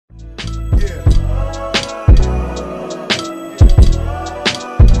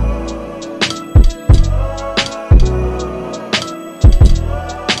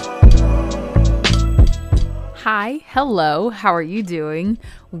hello, how are you doing?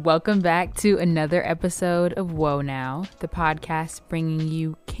 Welcome back to another episode of Whoa Now, the podcast bringing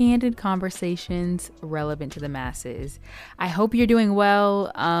you candid conversations relevant to the masses. I hope you're doing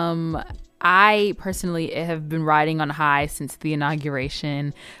well. I personally have been riding on a high since the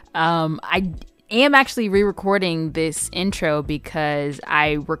inauguration. I am actually re-recording this intro because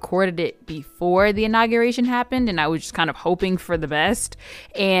I recorded it before the inauguration happened and I was just kind of hoping for the best.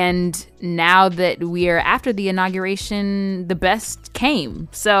 And now that we are after the inauguration, the best came.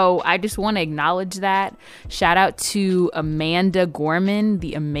 So I just want to acknowledge that. Shout out to Amanda Gorman,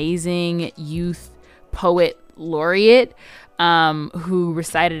 the amazing youth poet laureate, who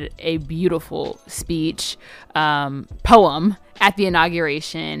recited a beautiful speech, poem at the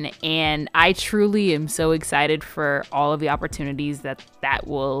inauguration. And I truly am so excited for all of the opportunities that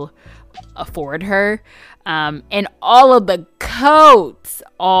will afford her. And all the coats,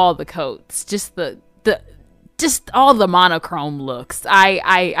 just just all the monochrome looks.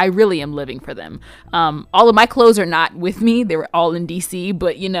 I really am living for them. All of my clothes are not with me. They were all in DC,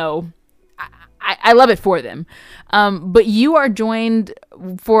 but I love it for them. But you are joined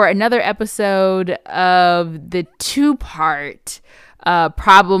for another episode of the two-part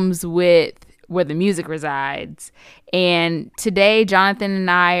Problems with Where the Music Resides. And today, Jonathan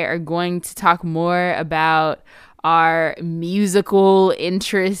and I are going to talk more about our musical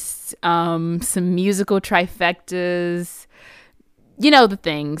interests, some musical trifectas, the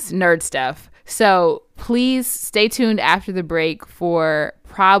things, nerd stuff. So please stay tuned after the break for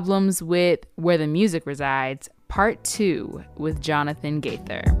Problems with Where the Music Resides, Part 2 with Jonathan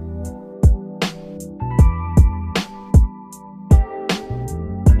Gaither.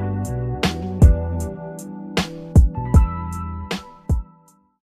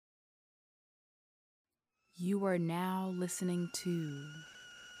 You are now listening to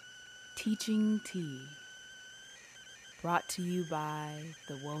Teaching Tea, brought to you by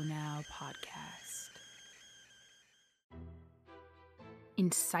the Whoa Now podcast.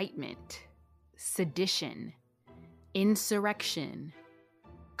 Incitement, sedition, insurrection,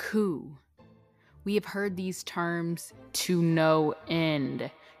 coup. We have heard these terms to no end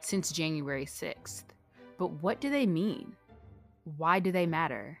since January 6th. But what do they mean? Why do they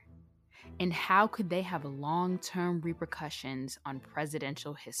matter? And how could they have long-term repercussions on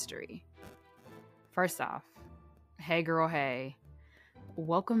presidential history? First off, hey girl, hey.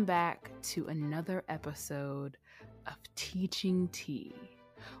 Welcome back to another episode of Teaching Tea,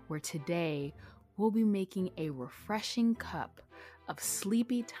 where today we'll be making a refreshing cup of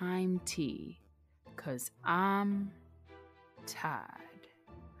sleepy time tea, 'cause I'm tired.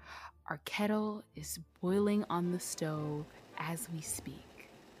 Our kettle is boiling on the stove as we speak.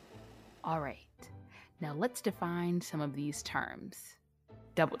 All right, now let's define some of these terms.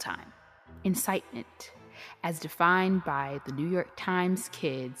 Double time. Incitement, as defined by the New York Times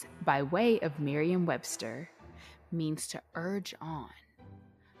Kids by way of Merriam-Webster, means to urge on,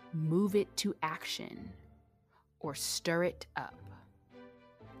 move it to action, or stir it up.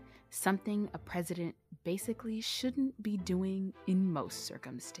 Something a president basically shouldn't be doing in most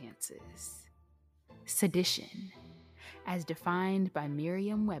circumstances. Sedition, as defined by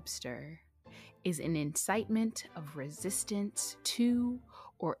Merriam-Webster, is an incitement of resistance to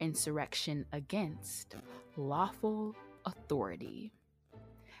or insurrection against lawful authority,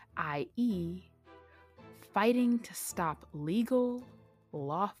 i.e., fighting to stop legal,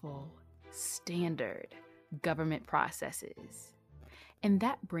 lawful, standard government processes. And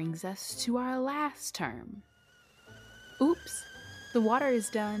that brings us to our last term. Oops, the water is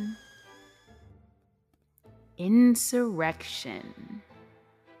done. Insurrection.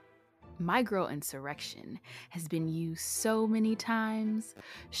 My girl Insurrection has been used so many times.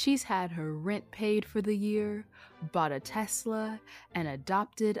 She's had her rent paid for the year, bought a Tesla, and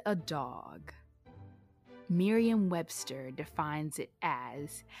adopted a dog. Merriam-Webster defines it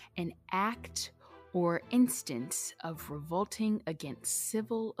as an act or instance of revolting against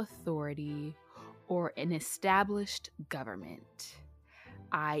civil authority or an established government,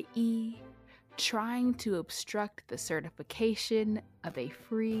 i.e., trying to obstruct the certification of a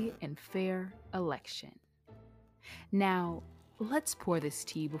free and fair election. Now, let's pour this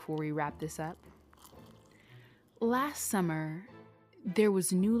tea before we wrap this up. Last summer, there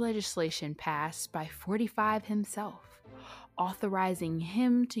was new legislation passed by 45 himself, authorizing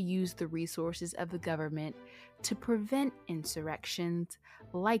him to use the resources of the government to prevent insurrections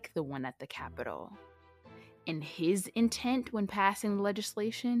like the one at the Capitol. And his intent when passing the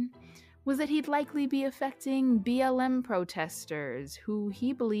legislation was that he'd likely be affecting BLM protesters who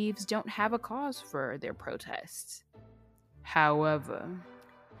he believes don't have a cause for their protests. However,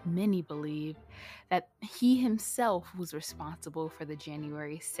 Many believe that he himself was responsible for the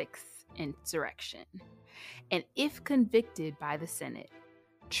January 6th insurrection. And if convicted by the Senate,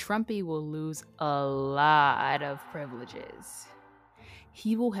 Trumpy will lose a lot of privileges.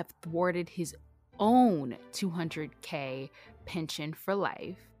 He will have thwarted his own $200K pension for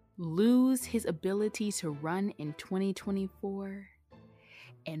life, lose his ability to run in 2024,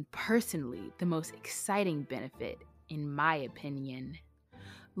 and personally, the most exciting benefit, in my opinion,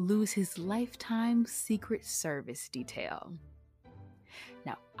 lose his lifetime Secret Service detail.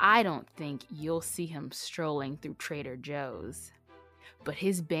 Now, I don't think you'll see him strolling through Trader Joe's, but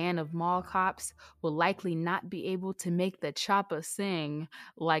his band of mall cops will likely not be able to make the chopper sing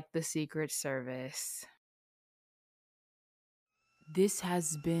like the Secret Service. This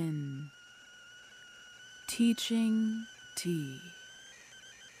has been Teaching Tea,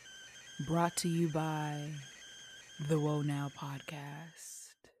 brought to you by the Whoa Now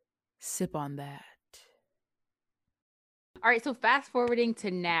podcast. Sip on that. All right, so fast forwarding to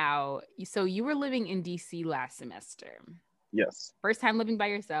now. So you were living in DC last semester. Yes. First time living by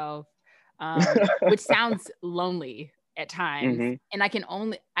yourself, which sounds lonely at times. Mm-hmm. And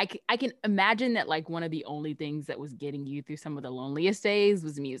I can imagine that like one of the only things that was getting you through some of the loneliest days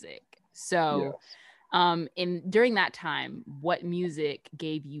was music. So Yes. During that time, what music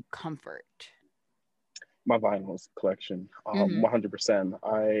gave you comfort? My vinyls collection, Mhm. 100%.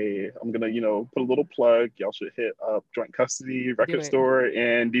 I'm gonna, put a little plug. Y'all should hit up Joint Custody Do Record it. Store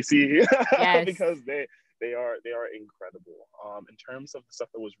in DC Yes. because they are incredible. In terms of the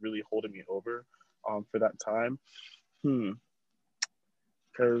stuff that was really holding me over, for that time,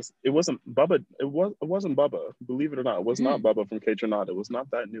 because it wasn't Bubba. It wasn't Bubba. Believe it or not, it was not Bubba from K Tronada. It was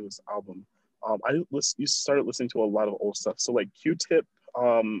not that newest album. You started listening to a lot of old stuff. So like Q-Tip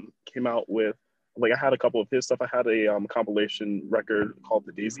came out with, like, I had a couple of his stuff. I had a compilation record called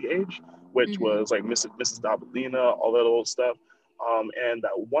The Daisy Age, which was like Mrs. Dabalina, all that old stuff. And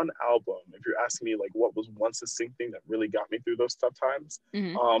that one album, if you're asking me like what was one succinct thing that really got me through those tough times,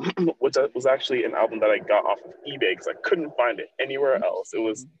 which was actually an album that I got off of eBay because I couldn't find it anywhere else. It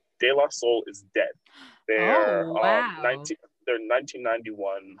was De La Soul Is Dead. They're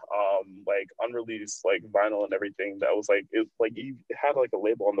 1991 like unreleased like vinyl and everything that was like it had like a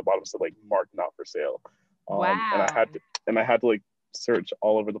label on the bottom said like marked not for sale. And I had to like search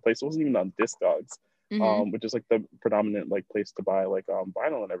all over the place. It wasn't even on Discogs, which is like the predominant like place to buy like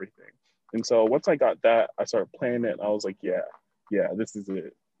vinyl and everything. And so once I got that, I started playing it and I was like, yeah, this is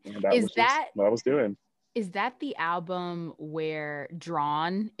it. And that was just what I was doing. Is that the album where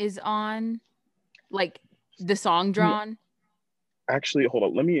Drawn is on? Like the song Drawn? Actually, hold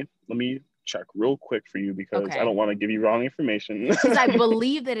on. Let me check real quick for you because I don't want to give you wrong information. Because I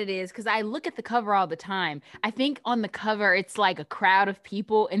believe that it is, because I look at the cover all the time. I think on the cover it's like a crowd of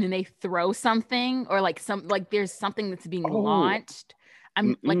people and then they throw something or like there's something that's being launched.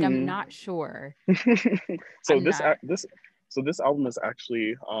 I'm not sure. So this album is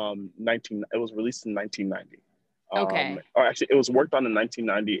actually it was released in 1990. Or actually, it was worked on in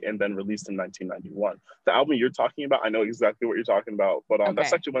 1990 and then released in 1991. The album you're talking about, I know exactly what you're talking about, but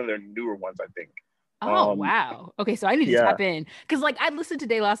that's actually one of their newer ones, I think. Oh, wow. Okay, so I need to tap in. Because, like, I listen to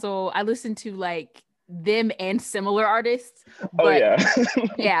De La Soul. I listen to, like, them and similar artists. But,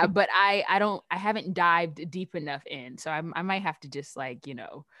 but I haven't dived deep enough in. So I might have to just, like,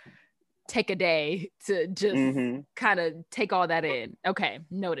 take a day to just kind of take all that in. Okay,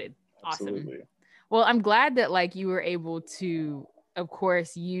 noted. Awesome. Absolutely. Well, I'm glad that like you were able to, of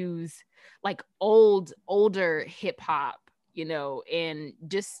course, use like older hip hop, and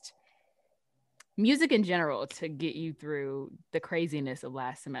just music in general to get you through the craziness of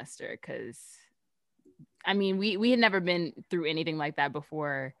last semester. Because, I mean, we had never been through anything like that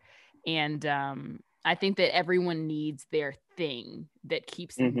before. And I think that everyone needs their thing that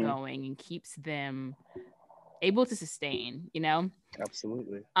keeps them going and keeps them able to sustain,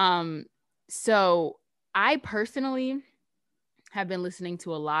 Absolutely. So I personally have been listening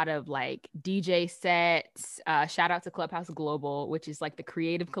to a lot of like DJ sets. Shout out to Clubhouse Global, which is like the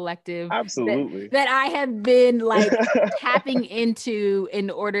creative collective. Absolutely. That I have been like tapping into in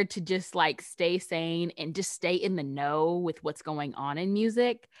order to just like stay sane and just stay in the know with what's going on in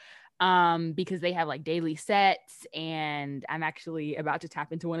music. Because they have like daily sets and I'm actually about to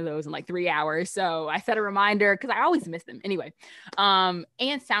tap into one of those in like 3 hours. So I set a reminder because I always miss them anyway. And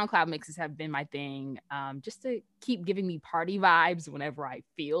SoundCloud mixes have been my thing, just to keep giving me party vibes whenever I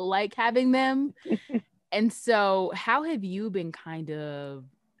feel like having them. And so how have you been kind of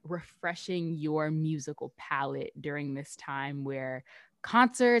refreshing your musical palette during this time where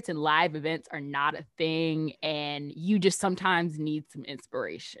concerts and live events are not a thing and you just sometimes need some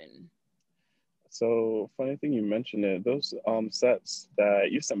inspiration? So funny thing you mentioned it. Those sets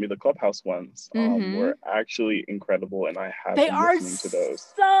that you sent me, the Clubhouse ones, Mm-hmm. were actually incredible, and I have They been are listening to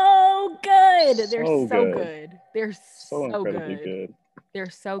those. so good. They're So so good, good. They're so so incredibly good. good. They're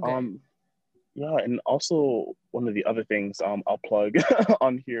so good. Um, yeah, and also one of the other things I'll plug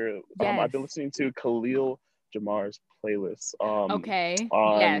on here. I've Yes. been listening to Khalil Jamar's playlist Okay.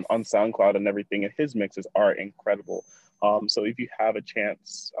 Yes. on SoundCloud and everything, and his mixes are incredible. So if you have a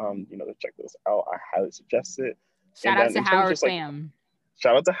chance, to check those out, I highly suggest it. Shout And out then to in terms of Howard just like fam.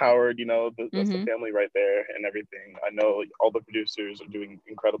 shout out to Howard, that's the Mm-hmm. family right there and everything. I know all the producers are doing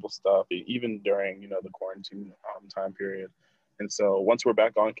incredible stuff, even during, the quarantine time period. And so once we're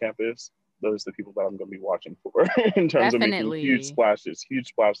back on campus, those are the people that I'm going to be watching for in terms of making Definitely. huge splashes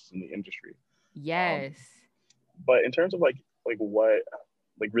in the industry. Um, Yes. but in terms of like what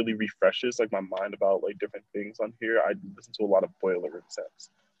like really refreshes like my mind about like different things on here, I listen to a lot of Boiler Room sets,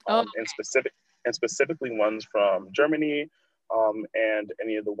 Oh, and specifically ones from Germany, and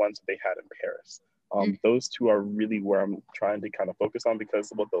any of the ones that they had in Paris. mm, Those two are really where I'm trying to kind of focus on,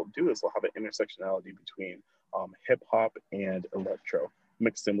 because what they'll do is they'll have an intersectionality between hip hop and electro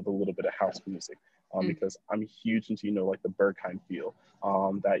mixed in with a little bit of house music. mm. Because I'm huge into like the Berghain feel,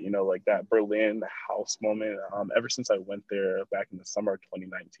 that like that Berlin house moment. Ever since I went there back in the summer of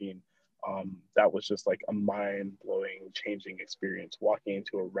 2019, that was just like a mind-blowing changing experience, walking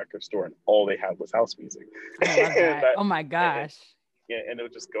into a record store and all they had was house music. I love and that. that Oh my and, gosh. yeah, and it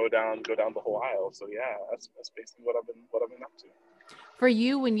would just go down the whole aisle. So yeah, that's basically what I've been up to. For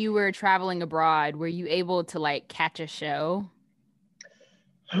you, when you were traveling abroad, were you able to like catch a show?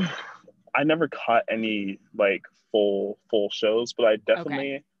 I never caught any like full shows, but I Okay.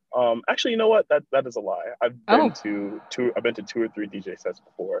 definitely actually, you know what? That is a lie. Oh, I've been to two or three DJ sets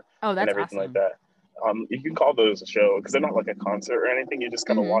before oh, and that's everything like awesome. that. You can call those a show because they're not like a concert or anything. You just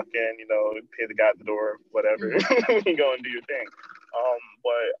gotta Mm-hmm. walk in, pay the guy at the door, whatever, Mm-hmm. you go and do your thing.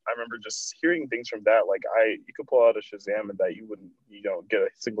 But I remember just hearing things from that. Like you could pull out a Shazam and that you wouldn't, get a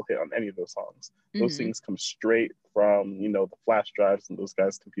single hit on any of those songs. Those Mm-hmm. things come straight from, the flash drives and those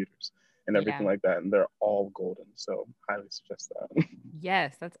guys' computers and everything Yeah. like that. And they're all golden. So highly suggest that.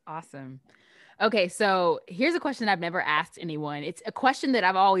 Yes, that's awesome. Okay, so here's a question I've never asked anyone. It's a question that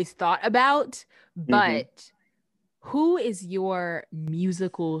I've always thought about, hmm but who is your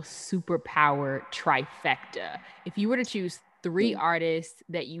musical superpower trifecta? If you were to choose three artists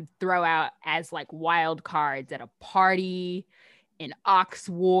that you throw out as like wild cards at a party, in Ox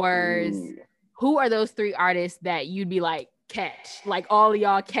Wars, Ooh, who are those three artists that you'd be like, catch? Like all of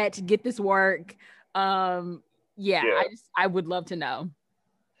y'all catch, get this work. Yeah, yeah. I would love to know.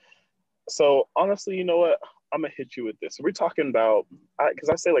 So honestly, you know what? I'm gonna hit you with this. We're talking about, because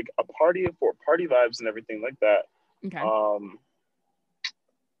I say like a party for party vibes and everything like that. Okay. Um,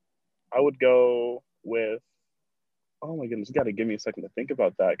 I would go with. Oh my goodness, you got to give me a second to think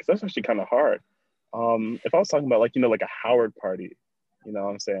about that because that's actually kind of hard. If I was talking about like like a Howard party, you know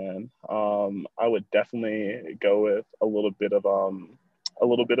what I'm saying? I would definitely go with a little bit of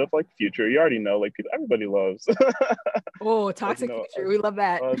like Future. You already know, like people, everybody loves Oh, like Toxic Future. We love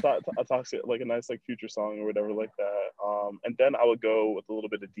that. a toxic, like a nice like Future song or whatever like that. And then I would go with a little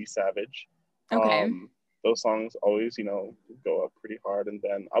bit of D Savage. Okay. Um, those songs always go up pretty hard. And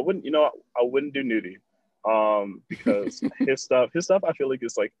then I wouldn't do Nudie, because his stuff I feel like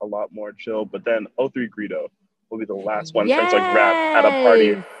is like a lot more chill. But then O3 Greedo will be the last one in terms of like rap at a party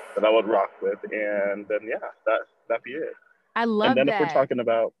Yes. that I would rock with. And then yeah, that'd be it. I And love then that. if we're talking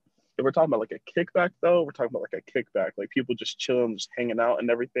about like a kickback though, we're talking about like a kickback, like people just chilling, just hanging out and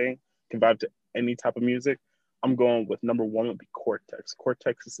everything, can vibe to any type of music. I'm going with number one would be Cortex.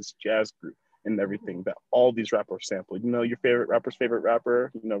 Cortex is this jazz group and everything that all these rappers sample. Your favorite rapper's favorite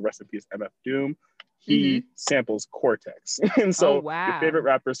rapper, rest in peace, MF Doom. Mm-hmm. He samples Cortex. And Oh, so your wow. favorite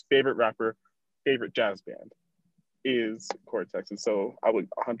rapper's favorite rapper, favorite jazz band is Cortex. And so I would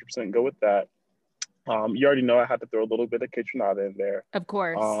 100% go with that. You already know I had to throw a little bit of Kitchenada in there. Of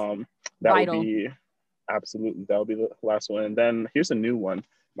course. Um, that would Vital. be absolutely, that would be the last one. And then here's a new one, you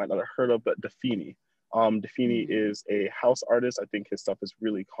might not have heard of, but Defini. Defini Mm. is a house artist. I think his stuff is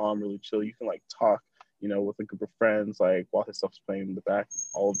really calm, really chill. You can like talk, with a group of friends, like while his stuff's playing in the back.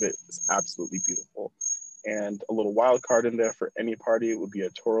 All of it is absolutely beautiful. And a little wild card in there for any party would be a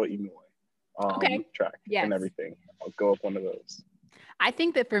Toro Imoy Okay. track and Yes. everything. I'll go up one of those. I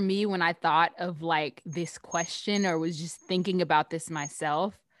think that for me, when I thought of like this question or was just thinking about this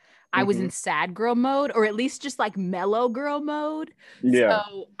myself, I was Mm-hmm. in sad girl mode, or at least just like mellow girl mode. Yeah.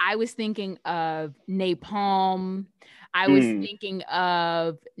 So I was thinking of Napalm. I was Mm, thinking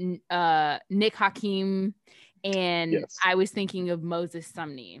of Nick Hakim, and yes. I was thinking of Moses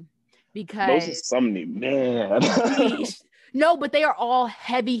Sumney because Moses Sumney, man. yeesh. No, but they are all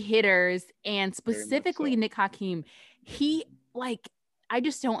heavy hitters, and Very much specifically so. Nick Hakim, he like I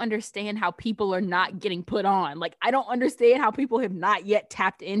just don't understand how people are not getting put on. Like I don't understand how people have not yet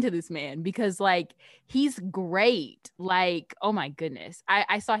tapped into this man because like he's great. Like oh my goodness,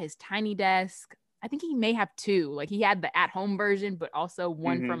 I saw his Tiny Desk. I think he may have two. Like he had the at-home version, but also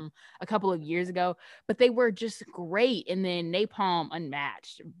one Hmm. from a couple of years ago. But they were just great. And then Napalm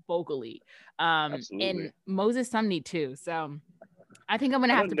unmatched vocally, Absolutely. and Moses Sumney too. So I think I'm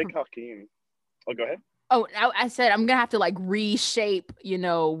gonna I know have to. Nick Hakim. Oh, go ahead. Oh, I said I'm gonna have to like reshape,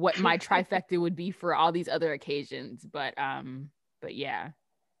 what my trifecta would be for all these other occasions. But yeah.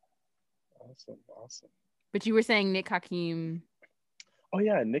 Awesome, awesome. But you were saying Nick Hakim. Oh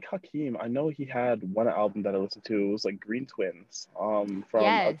yeah, Nick Hakim. I know he had one album that I listened to. It was like Green Twins. From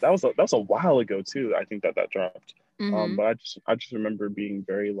Yes. that was a while ago too. I think that dropped. Mm-hmm. But I just remember being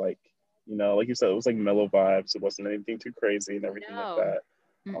very like, like you said, it was like mellow vibes. It wasn't anything too crazy and everything like No. that.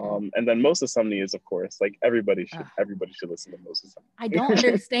 Mm-mm. And then Moses Sumney is, of course, like everybody should Ugh. everybody should listen to Moses I don't Sumney.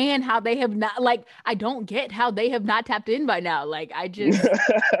 understand how they have not like I don't get how they have not tapped in by now. Like I just,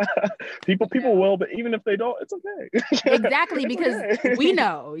 you People know. will, but even if they don't, it's okay. Exactly, It's because okay. we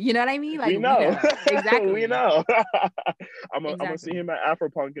know, you know what I mean? Like We we know. know. We Exactly. know. I'm gonna see Exactly. him at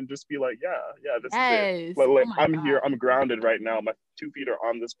Afropunk and just be like, yeah, yeah, this is it. Yes. Oh Like my I'm here, God. I'm grounded right now. My 2 feet are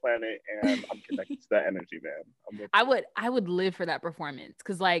on this planet and I'm connected to that energy, man. I'm with it. I would live for that performance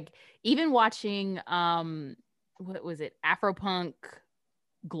because like even watching what was it, Afropunk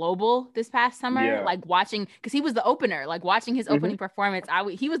Global this past summer, Yeah. like watching because he was the opener, like watching his Hmm. opening performance,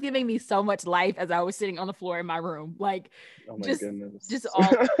 he was giving me so much life as I was sitting on the floor in my room, like Oh my just just goodness.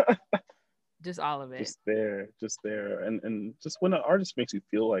 all of it, just all of it. Just there. And just when an artist makes you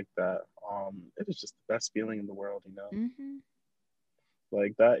feel like that, it is just the best feeling in the world, you know? Hmm.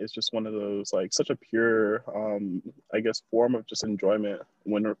 Like that is just one of those like such a pure I guess form of just enjoyment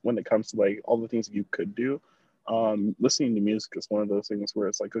when it comes to like all the things that you could do. Listening to music is one of those things where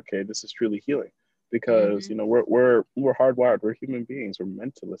it's like, okay, this is truly healing because Hmm. we're hardwired, we're human beings, we're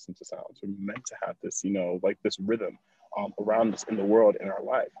meant to listen to sounds, we're meant to have this, like this rhythm around us in the world in our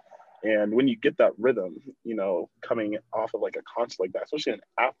life. And when you get that rhythm, coming off of like a concert like that, especially an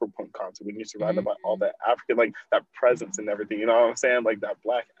Afro-punk concert, when you're surrounded by all Hmm. that African, like that presence and everything, you know what I'm saying? Like that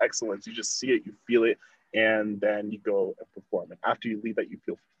Black excellence, you just see it, you feel it, and then you go and perform. And after you leave that, you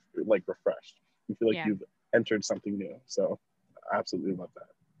feel like refreshed. You feel like Yeah. you've entered something new. So I absolutely love that.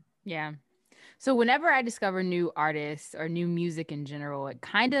 Yeah. So whenever I discover new artists or new music in general, it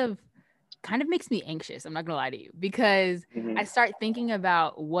kind of makes me anxious. I'm not gonna lie to you because Mm-hmm. I start thinking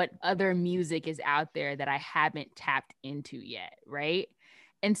about what other music is out there that I haven't tapped into yet, right?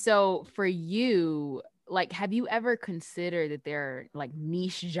 And so for you, like, have you ever considered that there are like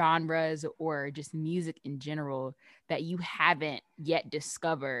niche genres or just music in general that you haven't yet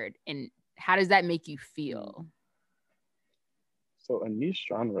discovered? And how does that make you feel? So a niche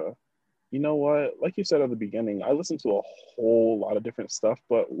genre. You know what? Like you said at the beginning, I listen to a whole lot of different stuff,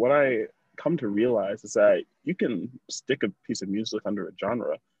 but what I come to realize is that you can stick a piece of music under a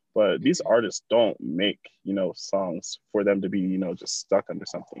genre, but these Mhm. artists don't make, songs for them to be, just stuck under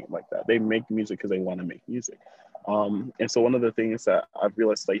something like that. They make music because they want to make music. And so one of the things that I've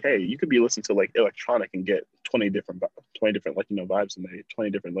realized, like, hey, you could be listening to like electronic and get 20 different like vibes in there, 20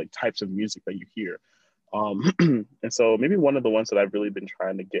 different like types of music that you hear. Um, and so maybe one of the ones that I've really been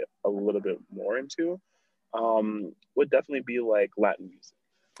trying to get a little bit more into would definitely be like Latin music,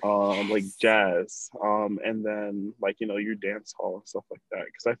 like Yes. jazz, and then like, your dance hall and stuff like that.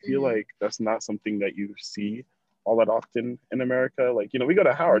 Because I feel Hmm. like that's not something that you see all that often in America. Like, we go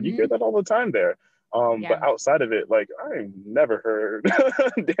to Howard, you hear Hmm. that all the time there. Yeah. But outside of it, like I've never heard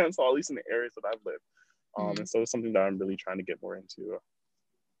dance hall, at least in the areas that I've lived. Mhm. And so it's something that I'm really trying to get more into.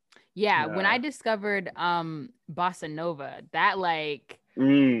 Yeah, when I Yeah. discovered bossa nova, that like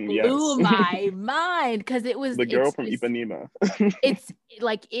Yes. blew my mind because it was The girl from Ipanema. it's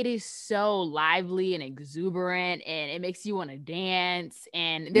like it is so lively and exuberant and it makes you want to dance,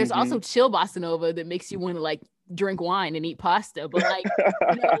 and there's Hmm. also chill bossa nova that makes you want to like drink wine and eat pasta, but like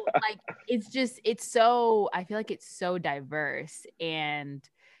like it's so, I feel like it's so diverse, and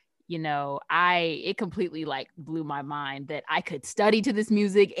I it completely like blew my mind that I could study to this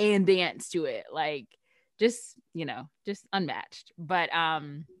music and dance to it. Like just unmatched. But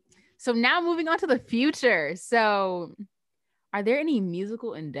so now moving on to the future. So are there any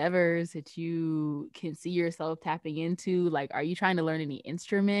musical endeavors that you can see yourself tapping into? Like are you trying to learn any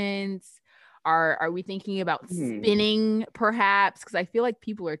instruments? Are we thinking about spinning perhaps? Because I feel like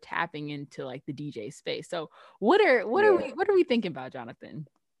people are tapping into like the DJ space. So what are we thinking about, Jonathan?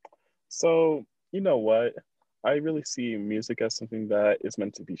 So, you know what? I really see music as something that is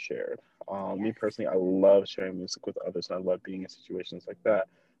meant to be shared. Me personally, I love sharing music with others, and I love being in situations like that.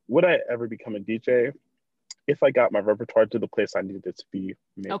 Would I ever become a DJ? If I got my repertoire to the place I needed it to be,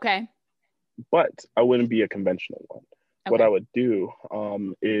 maybe. Okay. But I wouldn't be a conventional one. Okay. What I would do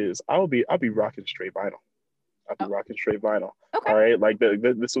is I'll be rocking straight vinyl. I'll be rocking straight vinyl. Okay. All right, like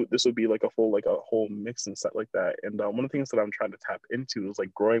this would be like a whole mix and stuff like that. And one of the things that I'm trying to tap into is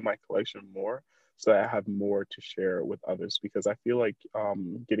like growing my collection more, so that I have more to share with others. Because I feel like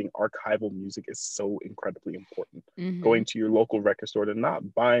getting archival music is so incredibly important. Going to your local record store and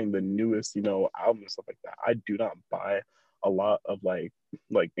not buying the newest, album and stuff like that. I do not buy a lot of like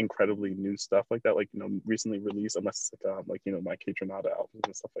incredibly new stuff like that, like recently released, unless it's like my Kaytranada albums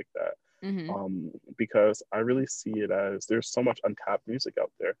and stuff like that. Because I really see it as there's so much untapped music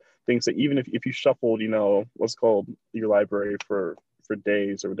out there. Things that even if you shuffled, what's called your library for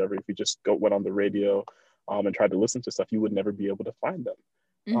days or whatever, if you just went on the radio and tried to listen to stuff, you would never be able to find them.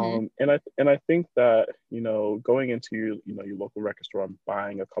 And I think that going into your local record store and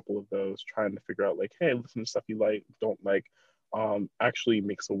buying a couple of those, trying to figure out like, hey, listen to stuff you like, don't like, actually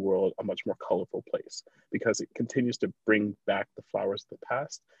makes the world a much more colorful place, because it continues to bring back the flowers of the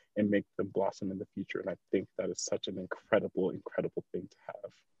past and make them blossom in the future. And I think that is such an incredible thing to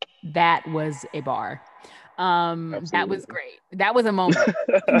have. That was a bar. Absolutely. That was great. That was a moment.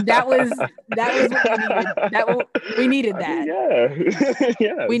 that was what we needed. We needed that.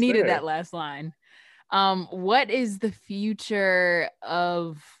 Yeah. We needed that last line. What is the future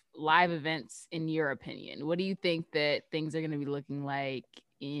of live events in your opinion? What do you think that things are going to be looking like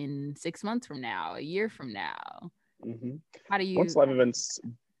in 6 months from now, a year from now? How do you? Once live events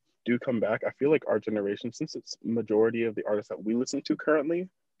do come back, I feel like our generation, since it's majority of the artists that we listen to currently,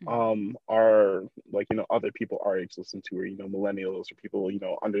 are like other people our age listen to, or millennials or people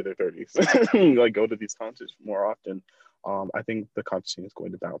under their 30s like go to these concerts more often. I think the concert scene is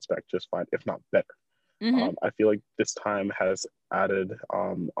going to bounce back just fine, if not better. I feel like this time has added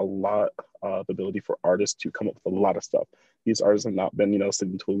a lot of ability for artists to come up with a lot of stuff. These artists have not been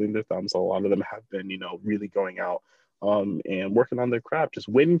sitting twiddling their thumbs. A lot of them have been really going out and working on their craft, just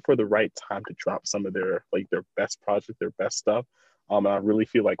waiting for the right time to drop some of their best project, their best stuff. And I really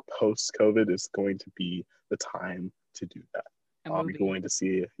feel like post-COVID is going to be the time to do that. You're going to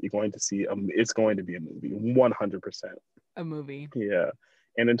see it's going to be a movie, 100%. A movie. Yeah.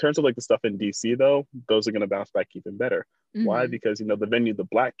 And in terms of like the stuff in DC though, those are going to bounce back even better. Why? Because the venue, the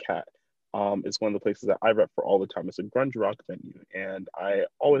Black Cat, is one of the places that I rep for all the time. It's a grunge rock venue, and I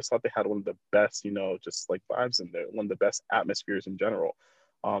always thought they had one of the best, just like vibes in there, one of the best atmospheres in general.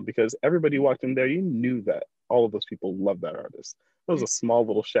 Because everybody walked in there, you knew that all of those people loved that artist. It was a small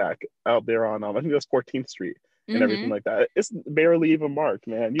little shack out there on, I think it was 14th Street and everything like that. It's barely even marked,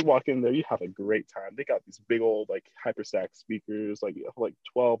 man. You walk in there, you have a great time. They got these big old like hyperstack speakers, like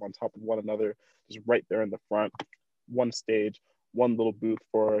 12 on top of one another, just right there in the front. One stage, one little booth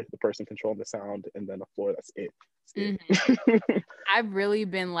for the person controlling the sound, and then a floor. That's it. I've really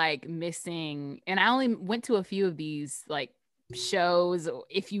been like missing, and I only went to a few of these like shows,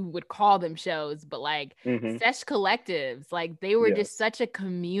 if you would call them shows, but like sesh collectives, like they were just such a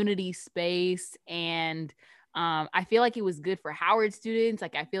community space. And I feel like it was good for Howard students.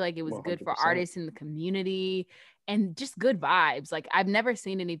 Like I feel like it was 100%. Good for artists in the community, and just good vibes. Like I've never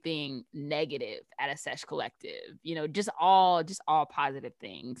seen anything negative at a sesh collective, just all positive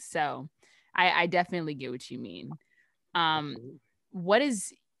things. So I definitely get what you mean. What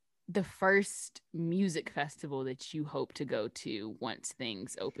is the first music festival that you hope to go to once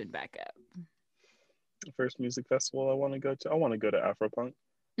things open back up? The first music festival I want to go to Afropunk.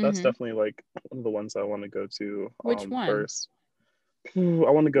 That's definitely like one of the ones I want to go to. Which one? First, I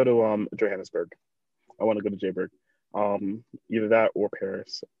want to go to Johannesburg. I want to go to Joburg. Either that or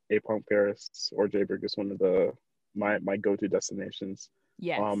Paris. A-Punk Paris or Joburg is one of my go-to destinations.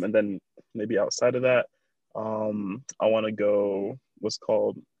 Yes. And then maybe outside of that, I want to go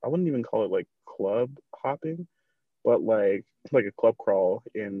I wouldn't even call it like club hopping, but like a club crawl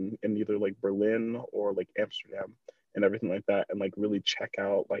in either like Berlin or like Amsterdam and everything like that, and like really check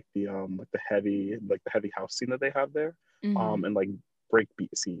out like the heavy house scene that they have there, and like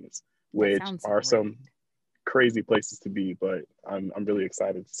breakbeat scenes, which are some crazy places to be, but I'm really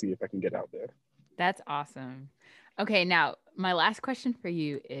excited to see if I can get out there. That's awesome. Okay, now my last question for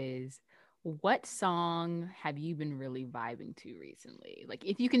you is, what song have you been really vibing to recently? Like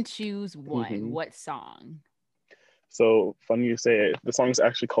if you can choose one, what song? So funny you say it. The song is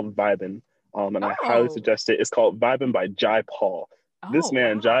actually called Vibin'. And I highly Oh, suggest it. It's called Vibin' by Jai Paul. This oh,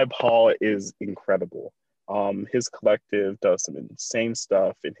 man, Jai wow. Paul, is incredible. His collective does some insane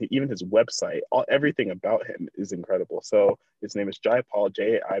stuff, and even his website, everything about him is incredible. So his name is Jai Paul,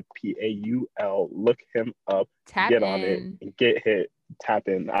 Jaipaul. Look him up, Tap get on it, in. and get hit, tap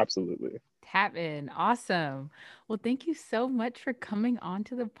in. Absolutely. Tap in. Awesome. Well, thank you so much for coming on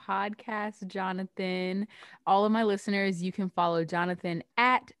to the podcast, Jonathan. All of my listeners, you can follow Jonathan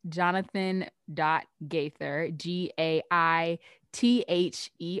at jonathan.gaither, Gaither.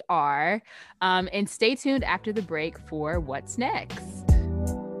 And stay tuned after the break for What's Next.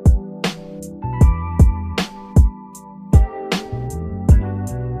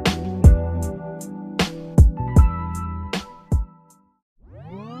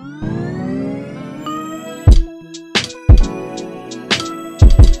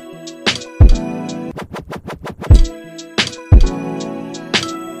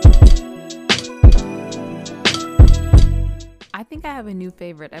 I think I have a new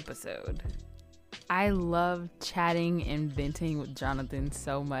favorite episode. I love chatting and venting with Jonathan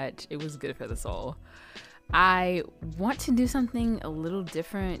so much. It was good for the soul. I want to do something a little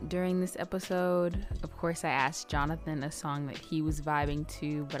different during this episode. Of course, I asked Jonathan a song that he was vibing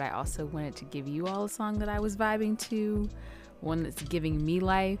to, but I also wanted to give you all a song that I was vibing to, one that's giving me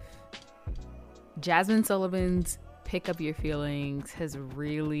life. Jasmine Sullivan's Pick Up Your Feelings has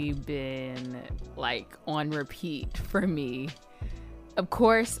really been like on repeat for me. Of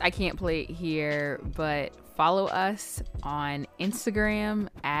course, I can't play it here, but follow us on Instagram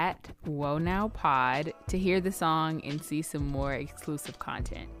at WoNowPod to hear the song and see some more exclusive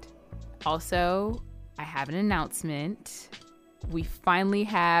content. Also, I have an announcement. We finally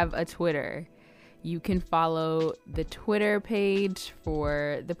have a Twitter. You can follow the Twitter page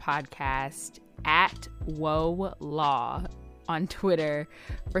for the podcast at WoLaw on Twitter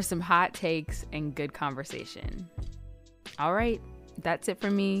for some hot takes and good conversation. All right. That's it for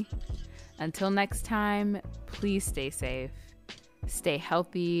me. Until next time, please stay safe, stay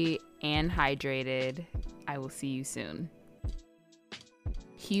healthy and hydrated. I will see you soon.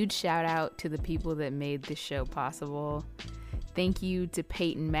 Huge shout out to the people that made this show possible. Thank you to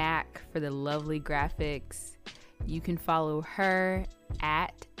Peyton Mack for the lovely graphics. You can follow her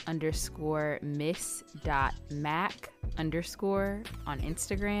at _miss.mac_ on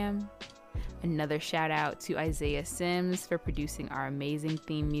Instagram. Another shout out to Isaiah Sims for producing our amazing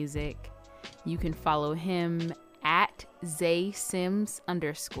theme music. You can follow him at ZaySims_ on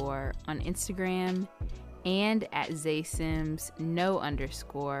Instagram and at ZaySims_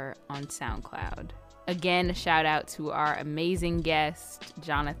 on SoundCloud. Again, a shout out to our amazing guest,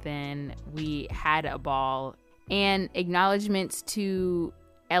 Jonathan. We had a ball. And acknowledgements to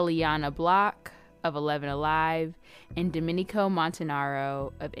Eliana Block of 11 Alive and Domenico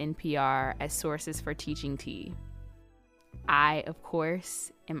Montanaro of NPR as sources for Teaching Tea. I, of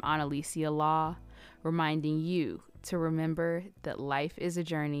course, am Annalicia Law, reminding you to remember that life is a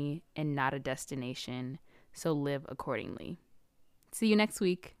journey and not a destination, so live accordingly. See you next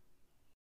week.